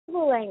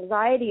incredible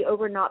anxiety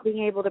over not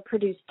being able to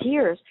produce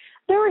tears.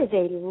 There is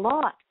a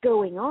lot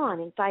going on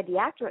inside the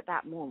actor at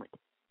that moment.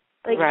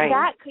 Like,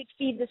 that could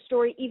feed the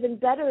story even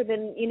better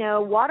than,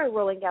 water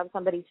rolling down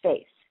somebody's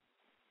face.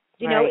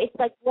 It's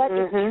like what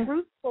is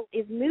truthful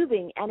is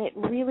moving, and it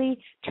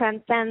really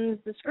transcends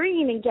the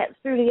screen and gets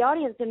through to the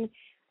audience,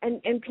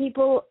 and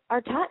people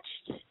are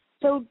touched.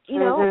 So,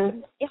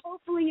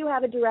 hopefully you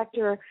have a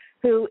director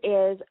who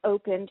is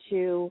open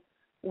to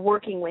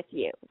working with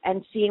you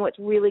and seeing what's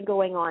really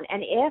going on.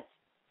 And if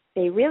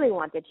they really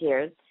want the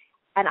tears,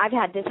 and I've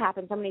had this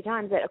happen so many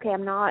times that, okay,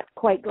 I'm not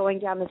quite going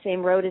down the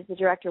same road as the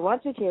director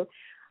wants me to.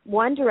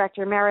 One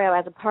director, Mario,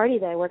 as a party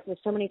that I worked with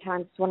so many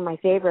times, it's one of my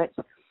favorites,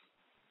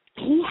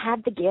 he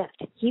had the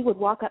gift. He would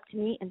walk up to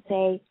me and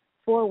say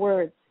 4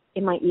 words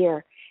in my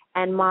ear,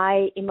 and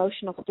my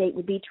emotional state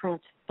would be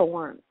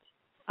transformed.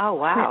 Oh,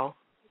 wow.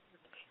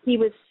 He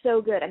was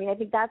so good. I mean, I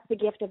think that's the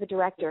gift of a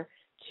director,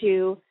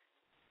 to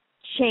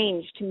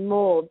change, to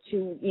mold,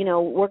 to,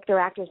 work their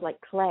actors like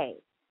clay.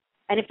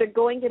 And if they're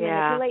going to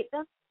manipulate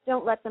them,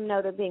 don't let them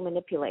know they're being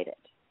manipulated.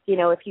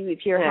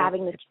 If you're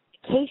having this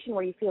communication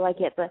where you feel like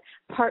it's a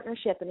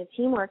partnership and a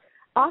teamwork,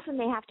 often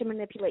they have to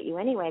manipulate you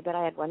anyway. But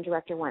I had one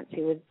director once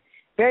who was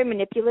very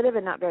manipulative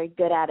and not very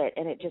good at it,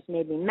 and it just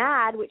made me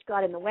mad, which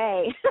got in the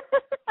way.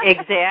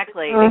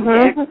 Exactly.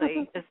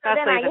 Especially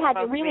then I had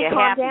to really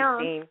calm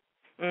down. Scene.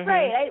 Mm-hmm.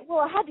 Right.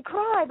 I had to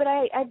cry, but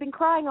I'd been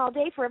crying all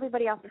day for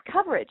everybody else's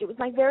coverage. It was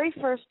my very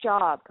first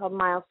job called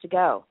Miles to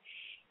Go,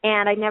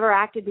 and I'd never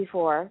acted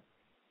before.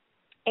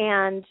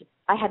 And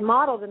I had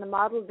modeled, and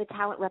the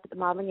talent rep at the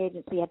modeling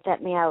agency had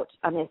sent me out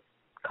on this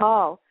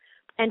call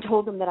and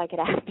told them that I could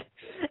act.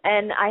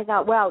 And I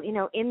thought, well,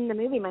 in the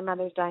movie, my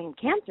mother's dying of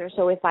cancer,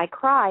 so if I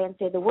cry and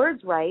say the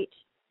words right,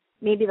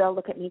 maybe they'll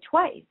look at me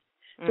twice.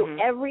 So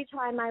every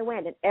time I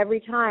went, and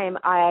every time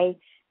I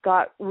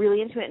got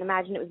really into it and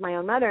imagined it was my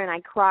own mother, and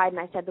I cried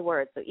and I said the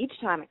words. So each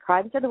time I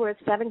cried and said the words,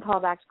 7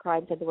 callbacks, cried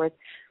and said the words.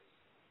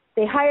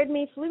 They hired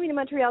me, flew me to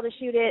Montreal to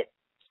shoot it,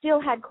 still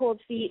had cold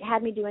feet,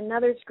 had me do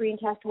another screen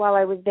test while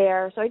I was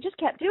there. So I just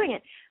kept doing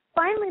it.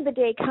 Finally, the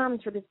day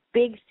comes for this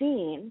big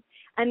scene,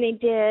 and they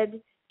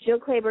did Jill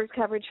Clayburgh's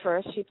coverage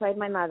first. She played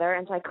my mother,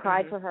 and so I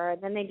cried for her.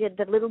 And then they did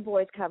the little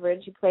boy's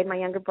coverage. She played my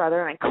younger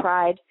brother, and I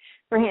cried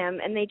for him.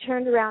 And they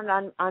turned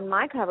around on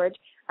my coverage,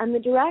 and the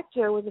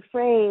director was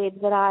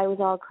afraid that I was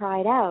all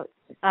cried out,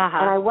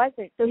 and I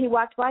wasn't. So he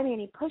walked by me,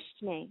 and he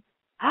pushed me.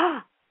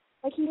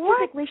 Like he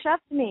physically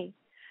shoved me.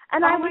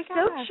 And I was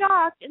so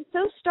shocked and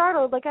so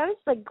startled. Like, I was,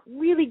 like,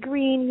 really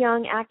green,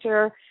 young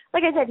actor.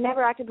 Like I said,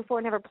 never acted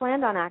before, never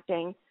planned on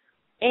acting.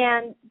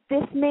 And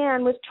this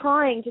man was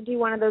trying to do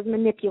one of those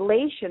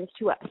manipulations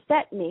to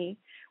upset me,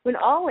 when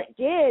all it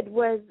did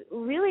was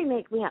really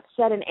make me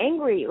upset and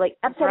angry, like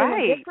upsetting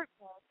in a different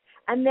way.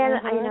 And then,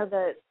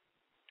 the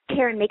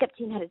hair and makeup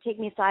team had to take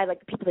me aside, like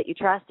the people that you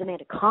trust, and they had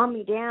to calm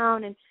me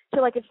down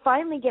until I could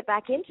finally get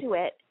back into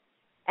it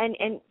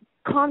and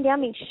calm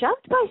down being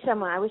shoved by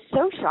someone. I was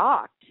so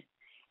shocked.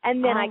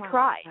 And then I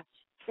cried.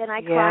 Then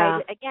I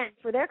cried again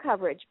for their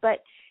coverage.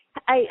 But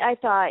I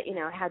thought,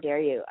 how dare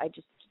you? I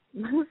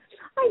never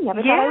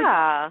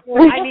thought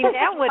I mean,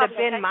 that would have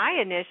been my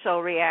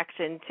initial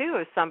reaction, too,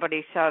 if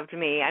somebody shoved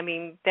me. I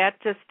mean,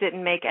 that just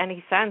didn't make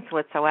any sense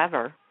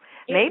whatsoever.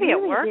 Maybe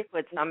it worked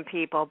with some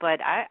people, but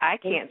I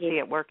can't see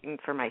it working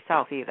for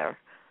myself either.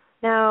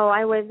 No,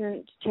 I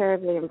wasn't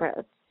terribly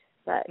impressed.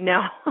 But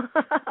no.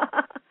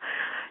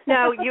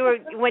 Now,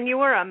 when you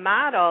were a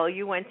model,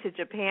 you went to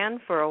Japan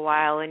for a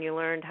while and you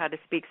learned how to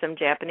speak some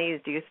Japanese.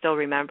 Do you still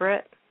remember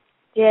it?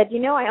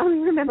 I only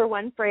remember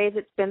one phrase.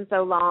 It's been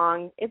so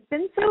long.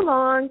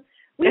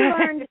 We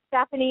learned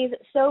Japanese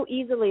so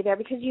easily there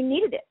because you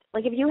needed it.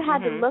 Like, if you had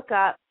to look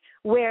up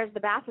where's the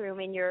bathroom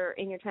in your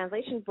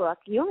translation book,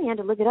 you only had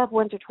to look it up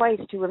once or twice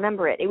to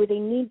remember it. It was a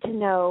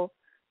need-to-know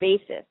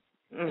basis.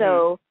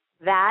 So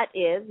that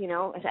is,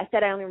 I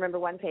said I only remember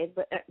one phrase,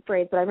 but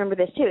I remember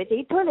this too.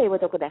 It's toilet wa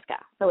doko desu ka?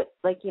 So it's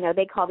like,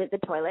 they called it the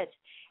toilet.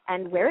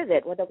 And where is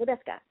it? Wa doko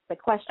desu ka? The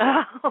question.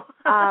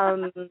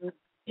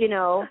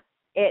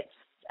 It's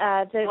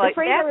the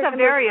phrase. That's a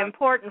very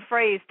important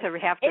phrase to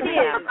have to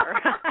remember.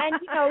 And,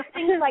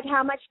 things like,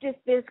 how much does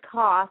this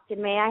cost?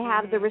 And may I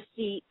have the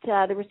receipt?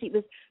 The receipt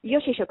was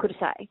yoshisho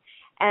kurusai.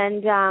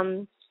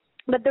 And,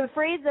 but the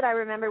phrase that I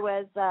remember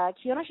was,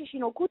 kiyonoshishi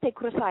no okute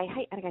kurusai.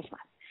 Hai,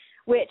 onegaishimasu.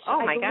 Which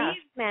I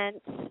believe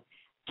meant,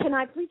 can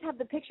I please have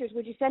the pictures?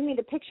 Would you send me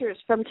the pictures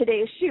from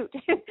today's shoot?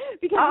 Because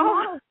the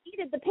models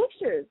needed the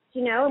pictures,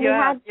 and we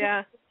had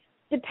to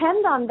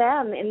depend on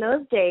them in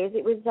those days.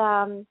 It was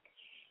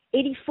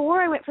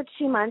 84, I went for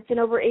 2 months, and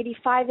over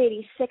 85,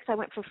 86, I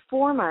went for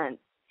 4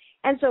 months.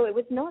 And so it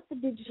was not the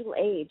digital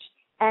age,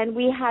 and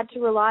we had to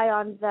rely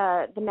on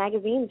the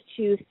magazines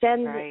to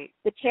send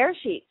the tear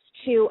sheets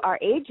to our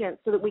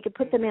agents so that we could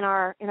put them in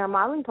our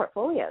modeling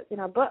portfolios, in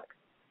our books.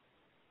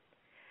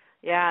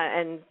 Yeah,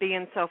 and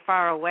being so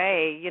far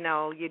away,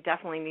 you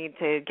definitely need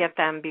to get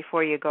them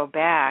before you go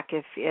back,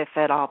 if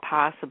at all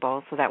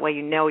possible, so that way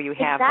you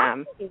have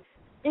them.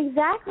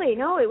 Exactly.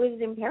 No, it was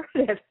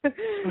imperative.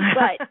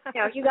 But,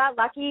 you got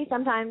lucky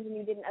sometimes and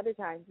you didn't other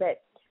times.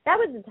 But that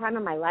was the time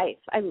of my life.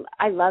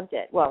 I loved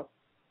it. Well,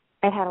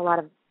 I've had a lot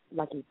of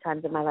lucky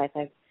times in my life.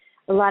 I've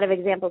a lot of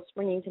examples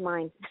springing to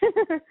mind.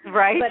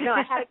 Right. But no,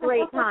 I had a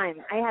great time.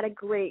 I had a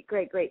great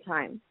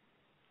time.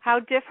 How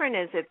different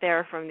is it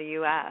there from the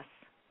U.S.?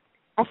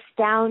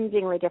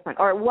 Astoundingly different,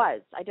 or it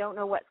was. I don't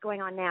know what's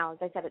going on now. As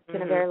I said, it's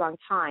been a very long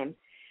time.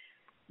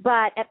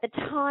 But at the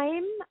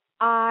time,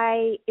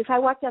 if I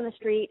walked down the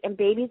street and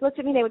babies looked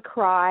at me, they would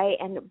cry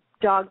and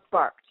dogs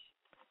barked.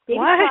 Babies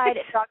cried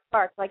and dogs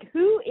barked. Like,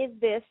 who is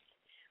this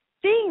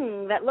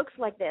thing that looks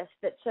like this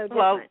that's so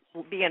different?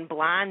 Well, being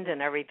blonde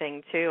and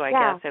everything, too, I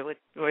guess it would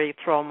really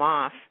throw them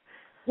off.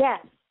 Yes.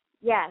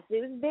 It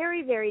was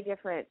very, very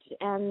different.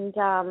 And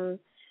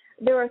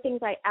there are things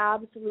I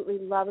absolutely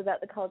love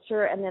about the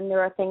culture, and then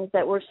there are things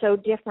that were so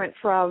different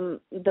from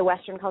the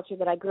Western culture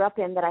that I grew up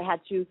in that I had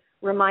to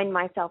remind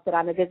myself that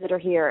I'm a visitor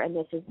here and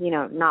this is,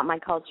 not my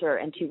culture,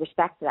 and to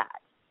respect that.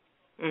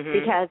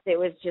 Because it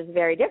was just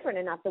very different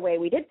and not the way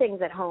we did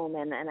things at home,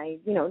 and I,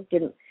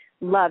 didn't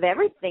love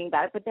everything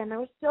about it, but then there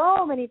were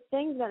so many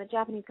things about the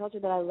Japanese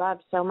culture that I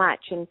loved so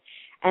much,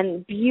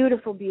 and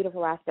beautiful,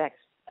 beautiful aspects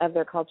of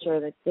their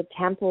culture, the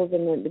temples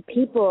and the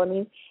people. I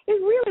mean, it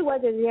really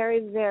was a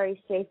very,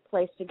 very safe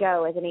place to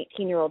go as an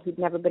 18-year-old who'd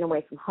never been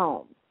away from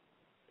home.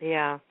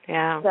 Yeah.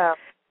 So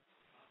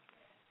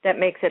that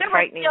makes it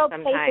frightening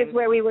sometimes. There were still places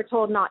where we were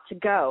told not to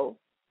go,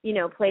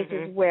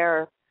 places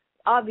where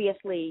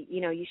obviously,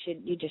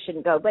 you just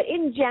shouldn't go. But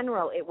in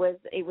general, it was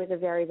a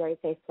very, very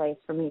safe place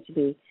for me to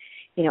be,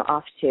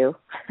 off to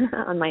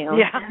on my own.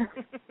 Yeah.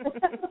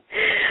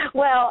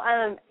 Well,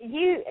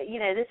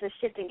 this is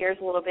shifting gears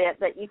a little bit,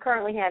 but you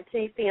currently have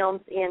 2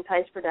 films in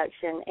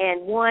post-production,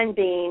 and one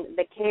being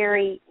the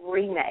Carrie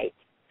remake.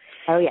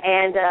 Oh, yeah.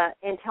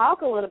 And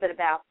talk a little bit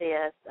about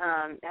this.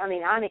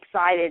 I'm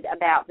excited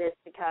about this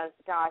because,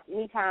 gosh,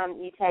 anytime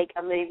you take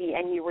a movie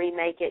and you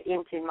remake it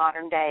into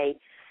modern day,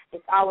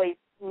 it's always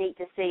neat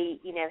to see,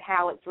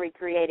 how it's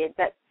recreated.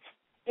 But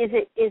is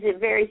it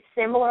very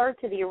similar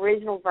to the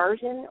original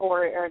version,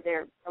 or are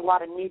there a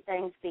lot of new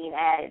things being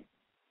added?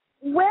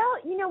 Well,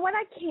 you know what,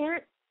 I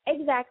can't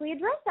exactly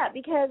address that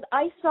because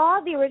I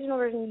saw the original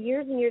version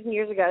years and years and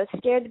years ago,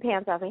 scared the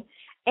pants off me,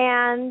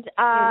 and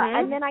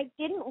then I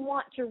didn't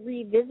want to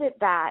revisit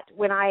that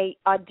when I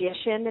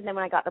auditioned and then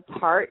when I got the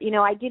part.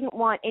 I didn't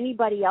want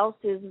anybody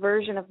else's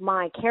version of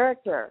my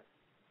character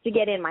to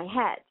get in my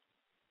head.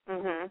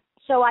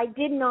 So I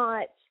did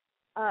not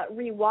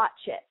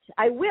rewatch it.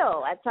 I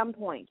will at some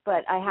point,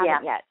 but I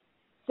haven't yet.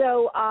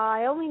 So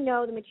I only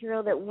know the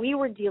material that we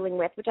were dealing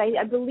with, which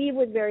I believe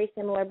was very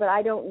similar, but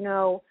I don't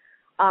know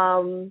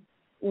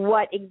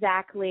what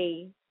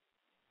exactly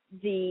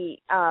the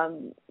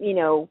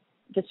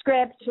the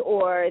script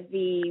or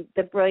the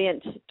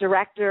brilliant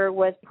director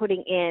was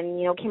putting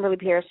in. Kimberly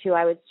Pierce, who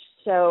I was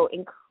so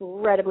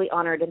incredibly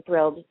honored and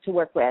thrilled to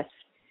work with.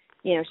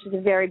 She's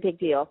a very big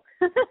deal.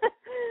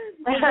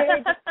 A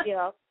very big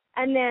deal.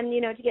 And then,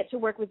 to get to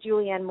work with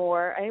Julianne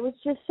Moore, it was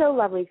just so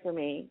lovely for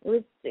me. It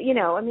was,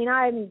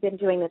 I haven't been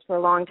doing this for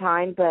a long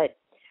time, but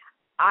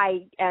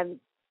I am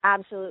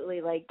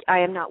absolutely, I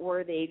am not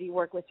worthy to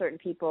work with certain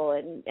people,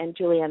 and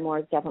Julianne Moore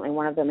is definitely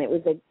one of them. It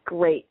was a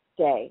great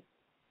day.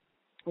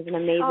 It was an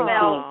amazing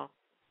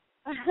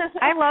team.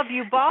 I love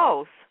you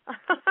both.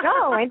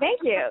 And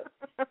thank you.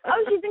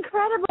 Oh, she's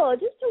incredible.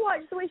 Just to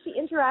watch the way she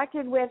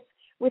interacted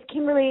with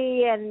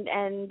Kimberly and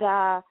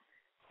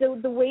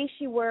the way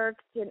she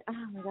works, and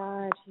oh my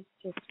gosh, it's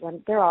just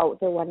they're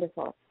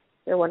wonderful.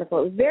 They're wonderful.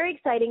 It was very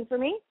exciting for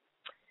me.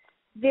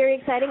 Very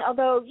exciting.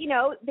 Although,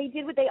 they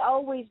did what they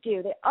always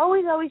do. They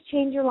always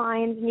change your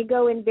lines, and you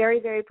go in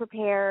very, very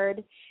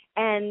prepared.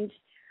 And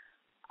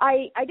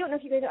I don't know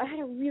if you guys know, I had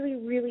a really,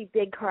 really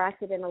big car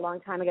accident a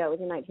long time ago. It was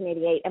in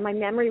 1988, and my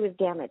memory was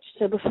damaged.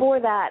 So before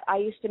that, I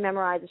used to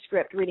memorize a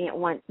script, reading it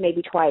once,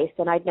 maybe twice,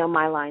 and I'd know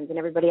my lines and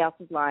everybody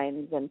else's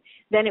lines. And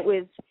then it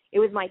was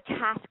my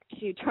task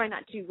to try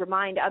not to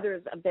remind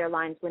others of their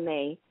lines when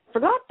they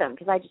forgot them,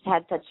 because I just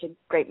had such a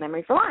great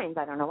memory for lines.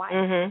 I don't know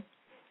why.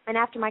 And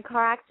after my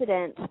car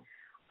accident,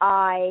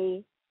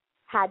 I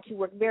had to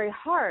work very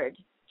hard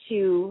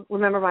to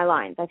remember my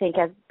lines, I think,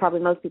 as probably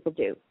most people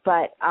do.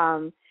 But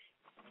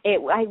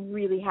I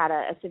really had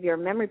a severe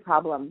memory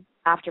problem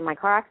after my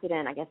car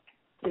accident, I guess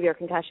severe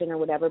concussion or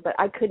whatever, but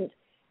I couldn't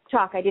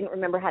talk. I didn't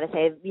remember how to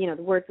say, the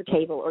word for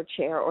table or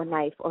chair or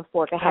knife or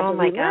fork. I had to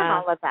relearn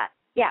all of that.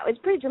 Yeah, it was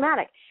pretty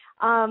dramatic.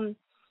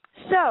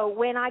 So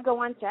when I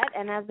go on set,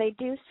 and as they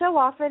do so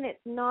often, it's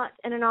not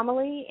an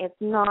anomaly. It's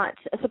not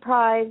a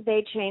surprise.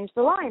 They change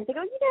the lines. They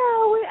go,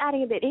 we're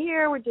adding a bit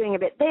here. We're doing a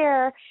bit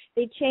there.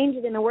 They change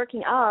it in the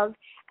working of.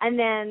 And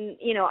then,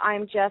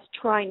 I'm just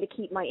trying to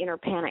keep my inner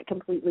panic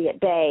completely at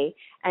bay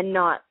and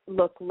not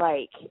look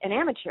like an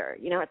amateur.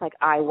 It's like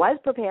I was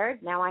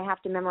prepared. Now I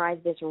have to memorize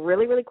this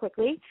really, really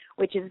quickly,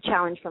 which is a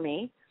challenge for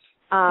me,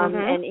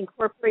 and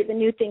incorporate the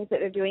new things that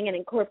they're doing and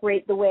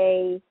incorporate the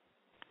way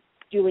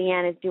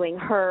Julianne is doing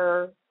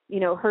her,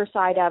 her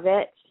side of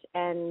it.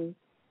 And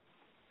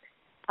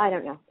I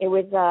don't know. It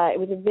was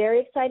a very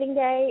exciting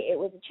day. It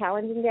was a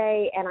challenging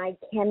day, and I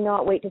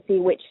cannot wait to see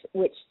which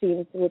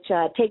scenes,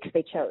 takes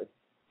they chose.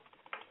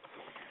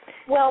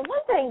 Well,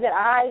 one thing that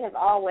I have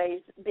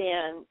always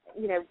been,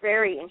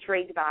 very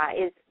intrigued by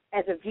is,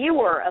 as a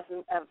viewer of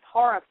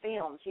horror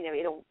films,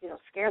 it'll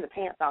scare the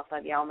pants off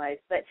of you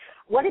almost. But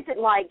what is it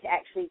like to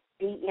actually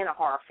be in a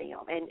horror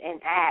film and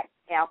act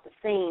out the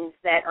scenes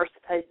that are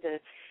supposed to,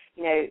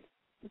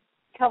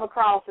 come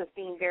across as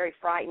being very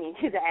frightening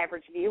to the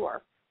average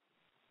viewer?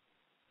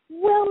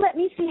 Well, let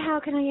me see.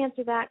 How can I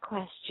answer that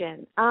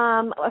question?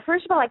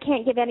 First of all, I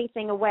can't give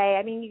anything away.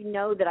 I mean, you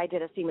know that I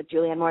did a scene with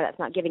Julianne Moore. That's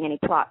not giving any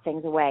plot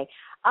things away.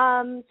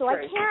 So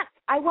True.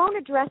 I won't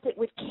address it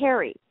with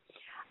Carrie,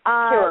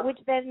 sure. which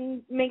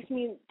then makes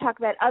me talk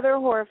about other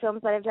horror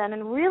films that I've done.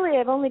 And really,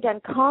 I've only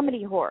done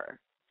comedy horror.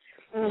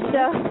 Mm-hmm.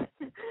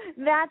 So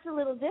that's a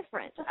little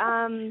different.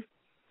 Prom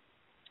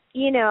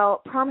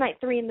Night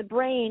 3 and The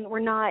Brain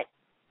were not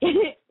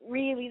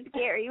really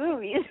scary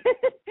movies.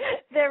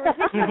 They're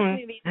ridiculous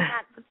movies, and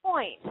that's the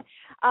point.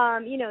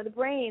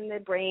 The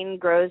brain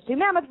grows to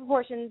mammoth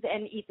proportions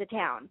and eats a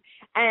town.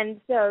 And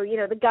so,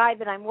 the guy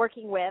that I'm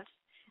working with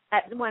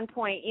at one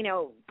point,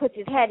 puts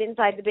his head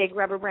inside the big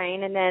rubber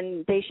brain, and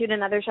then they shoot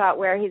another shot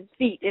where his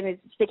feet and is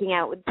sticking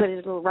out, would put his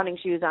little running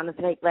shoes on the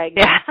fake legs.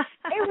 Yeah.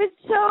 It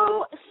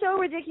was so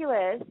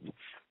ridiculous.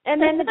 And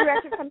then the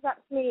director comes up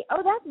to me. Oh,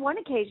 that's one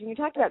occasion. You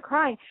talked about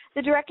crying.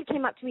 The director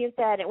came up to me and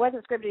said, it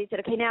wasn't scripted. He said,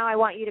 okay, now I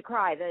want you to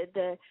cry.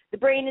 The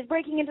brain is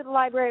breaking into the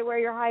library where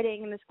you're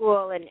hiding in the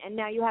school, and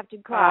now you have to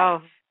cry.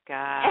 Oh,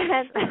 God.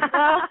 And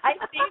I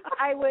think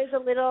I was a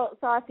little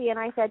saucy, and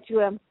I said to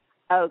him,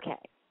 okay,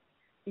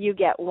 you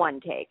get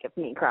one take of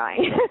me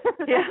crying.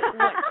 Yeah.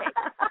 One take.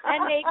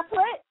 And they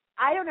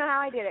I don't know how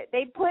I did it.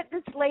 They put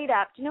the slate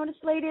up. Do you know what a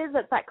slate is?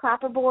 That's that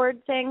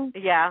clapperboard thing.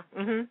 Yeah.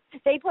 Mhm.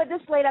 They put the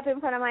slate up in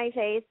front of my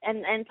face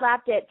and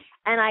slapped it,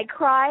 and I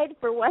cried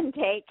for one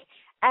take,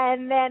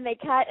 and then they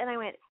cut, and I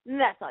went,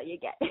 that's all you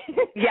get.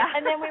 Yeah.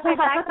 And then we went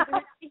back to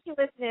the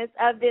ridiculousness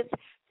of this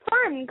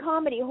fun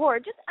comedy horror,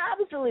 just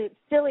absolute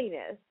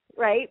silliness,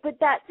 right? But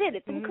that's it.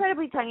 It's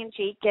incredibly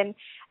tongue-in-cheek, and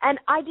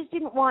I just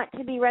didn't want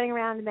to be running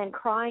around and then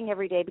crying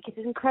every day because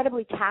it's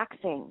incredibly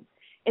taxing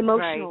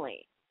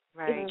emotionally.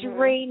 Right. It's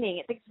draining.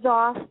 It's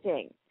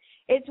exhausting.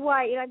 It's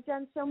why I've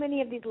done so many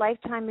of these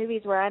Lifetime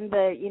movies where I'm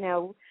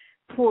the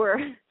poor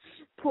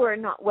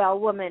not well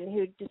woman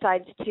who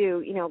decides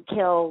to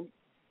kill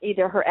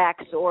either her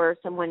ex or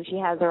someone she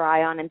has her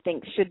eye on and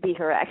thinks should be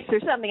her ex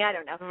or something. I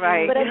don't know.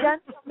 Right. But I've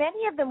done so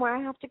many of them where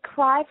I have to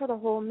cry for the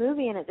whole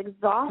movie, and it's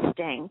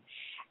exhausting.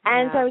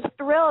 And so I was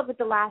thrilled with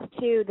the last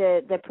two.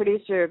 The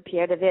producer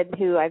Pierre David,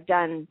 who I've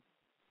done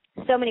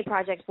so many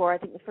projects for. I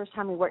think the first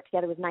time we worked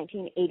together was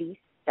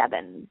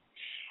 1987.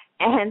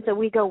 And so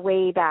we go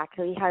way back,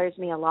 so he hires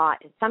me a lot.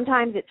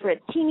 Sometimes it's for a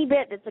teeny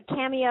bit, it's a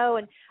cameo,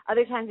 and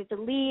other times it's a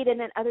lead, and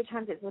then other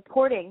times it's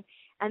supporting.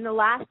 And the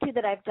last two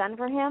that I've done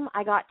for him,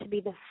 I got to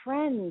be the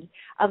friend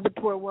of the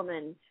poor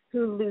woman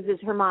who loses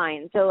her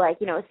mind. So,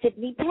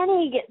 Sydney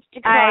Penny gets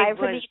to cry. I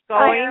was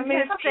going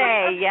to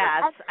say,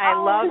 yes, I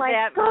love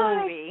that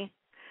movie.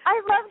 I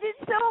loved it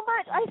so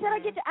much. I said I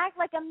get to act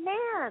like a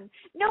man.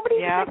 Nobody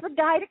expects a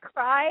guy to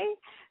cry.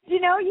 You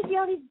see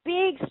all these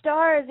big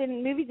stars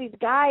in movies, these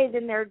guys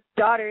and their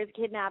daughter is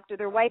kidnapped or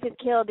their wife is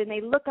killed, and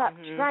they look up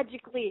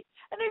tragically,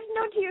 and there's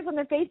no tears on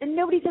their face, and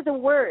nobody says a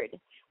word.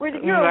 Whereas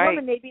if you're a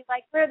woman, they'd be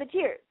like, where are the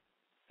tears?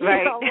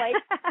 Right. So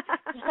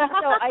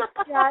I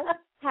just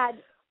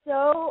had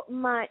so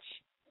much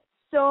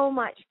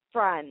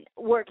fun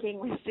working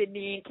with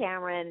Sydney and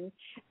Cameron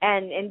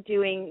and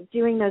doing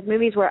those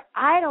movies where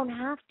I don't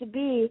have to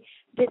be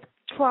this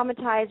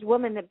traumatized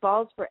woman that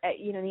bawls for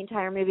the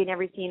entire movie and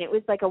every scene. It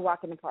was like a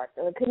walk in the park.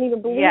 So I couldn't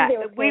even believe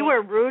we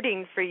were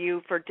rooting for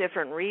you for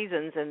different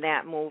reasons in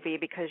that movie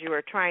because you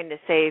were trying to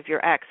save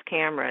your ex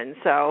Cameron.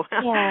 So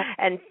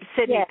and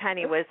Sydney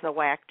Penny was the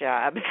whack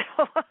job.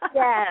 So.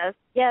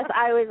 Yes,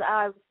 I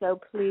was so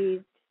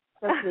pleased.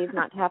 So pleased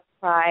not to have to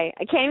cry.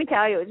 I can't even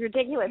tell you. It was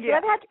ridiculous. Yeah.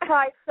 I've had to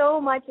cry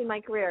so much in my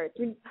career. It's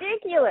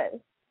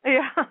ridiculous.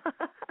 Yeah.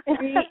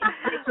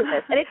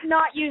 Ridiculous. And it's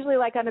not usually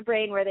like on The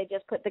Brain where they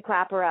just put the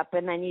clapper up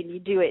and then you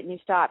do it and you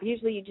stop.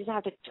 Usually you just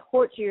have to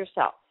torture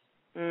yourself.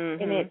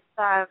 Mm-hmm. And it's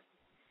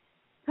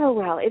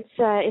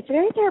it's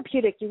very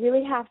therapeutic. You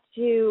really have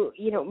to,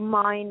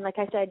 mine, like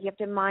I said, you have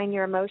to mine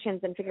your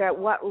emotions and figure out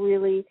what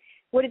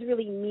is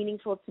really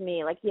meaningful to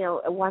me. Like,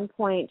 at one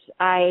point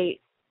I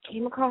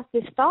came across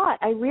this thought.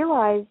 I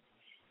realized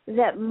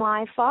that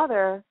my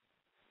father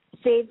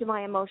saved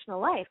my emotional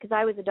life because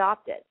I was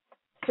adopted.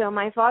 So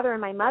my father and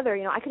my mother,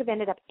 I could have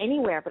ended up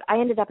anywhere, but I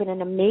ended up in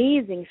an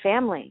amazing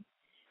family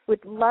with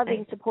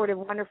loving, supportive,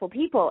 wonderful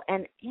people.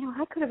 And,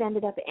 I could have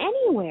ended up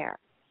anywhere.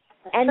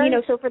 And,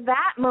 so for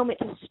that moment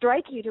to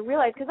strike you to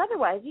realize, because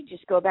otherwise you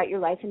just go about your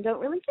life and don't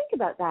really think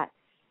about that.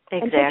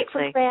 Exactly. And take it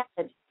for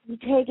granted. You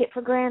take it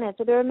for granted.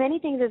 So there are many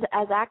things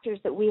as actors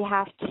that we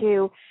have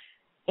to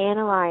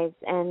analyze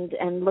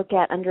and look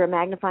at under a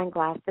magnifying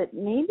glass that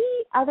maybe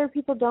other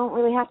people don't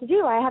really have to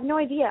do. I have no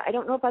idea. I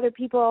don't know if other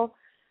people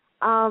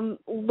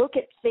look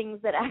at things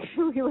that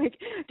actually like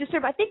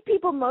disturb. I think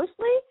people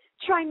mostly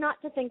try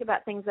not to think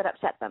about things that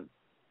upset them.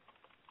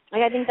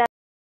 Like I think